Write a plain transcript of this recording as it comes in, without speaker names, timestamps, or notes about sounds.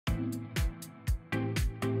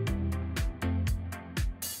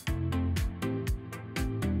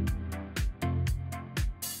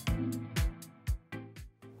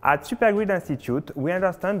At SuperGrid Institute, we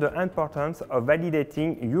understand the importance of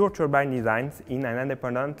validating your turbine designs in an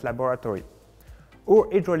independent laboratory. Our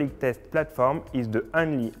hydraulic test platform is the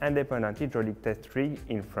only independent hydraulic test rig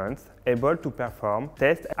in France able to perform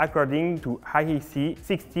tests according to IEC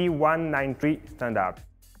 60193 standard.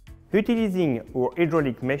 Utilizing our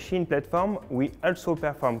hydraulic machine platform, we also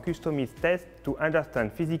perform customized tests to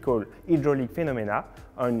understand physical hydraulic phenomena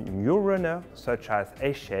on new runners such as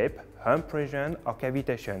A-shape, hump region or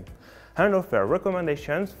cavitation, and offer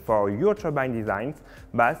recommendations for your turbine designs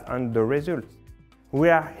based on the results. We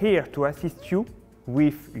are here to assist you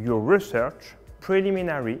with your research,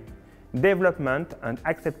 preliminary, development and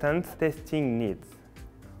acceptance testing needs.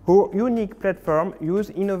 Our unique platform uses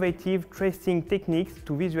innovative tracing techniques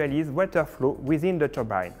to visualize water flow within the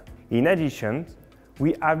turbine. In addition,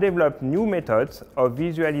 we have developed new methods of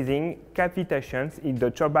visualizing cavitations in the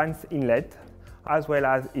turbine's inlet as well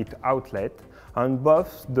as its outlet on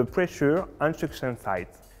both the pressure and suction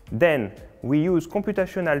sides. Then, we use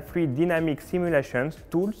Computational Fluid Dynamics simulations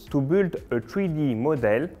tools to build a 3D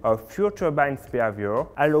model of your turbine's behavior,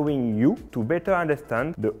 allowing you to better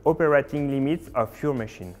understand the operating limits of your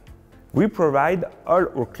machine. We provide all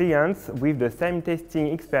our clients with the same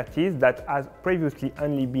testing expertise that has previously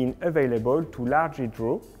only been available to large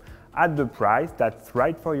hydro at the price that's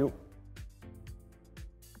right for you.